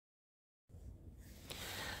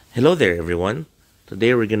Hello there, everyone.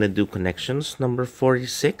 Today we're going to do connections number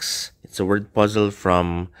 46. It's a word puzzle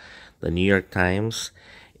from the New York Times,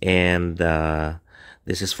 and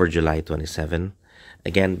this is for July 27.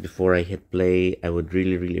 Again, before I hit play, I would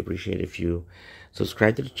really appreciate if you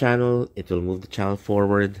subscribe to the channel. It will move the channel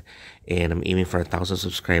forward, and I'm aiming for 1,000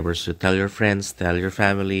 subscribers. So tell your friends, tell your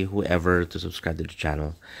family, whoever to subscribe to the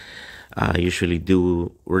channel. I usually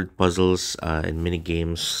do word puzzles and mini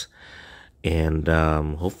games and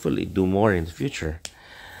hopefully do more in the future.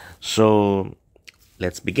 So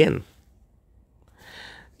let's begin.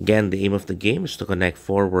 Again, the aim of the game is to connect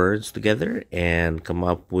four words together and come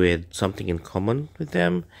up with something in common with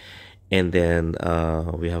them. And then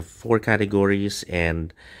we have four categories,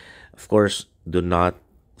 and of course, do not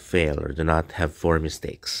fail or do not have four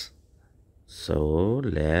mistakes. So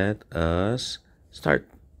let us start.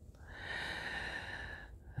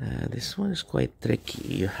 This one is quite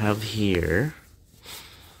tricky. You have here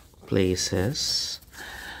places.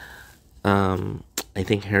 I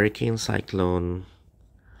think hurricane, cyclone,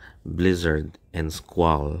 blizzard, and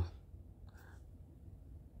squall.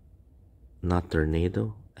 Not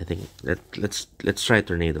tornado. I think let's try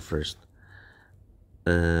tornado first.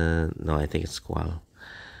 No, I think it's squall.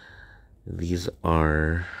 These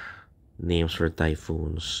are names for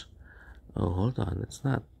typhoons. Oh, hold on, it's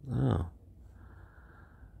not. Oh.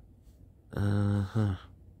 Uh-huh.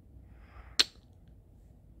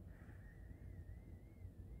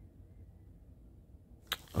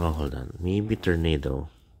 Oh, hold on. Maybe tornado.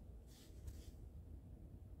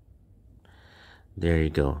 There you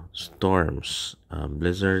go. Storms.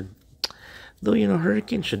 Blizzard. Though,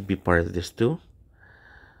 hurricane should be part of this too.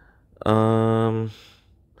 Um.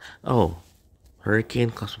 Oh.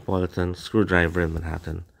 Hurricane, Cosmopolitan, Screwdriver, and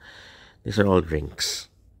Manhattan. These are all drinks.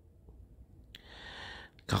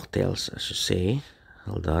 Cocktails, I should say.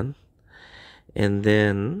 Hold on. And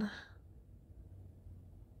then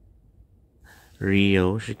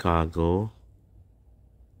Rio, Chicago,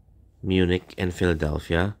 Munich, and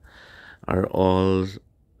Philadelphia are all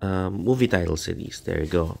movie title cities. There you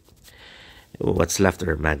go. What's left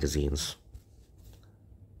are magazines.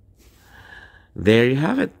 There you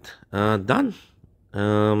have it. Done.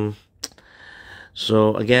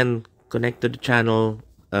 So again, connect to the channel.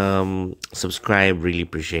 Subscribe. Really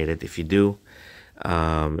appreciate it if you do.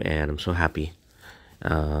 And I'm so happy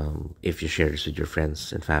if you share this with your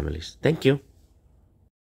friends and families. Thank you.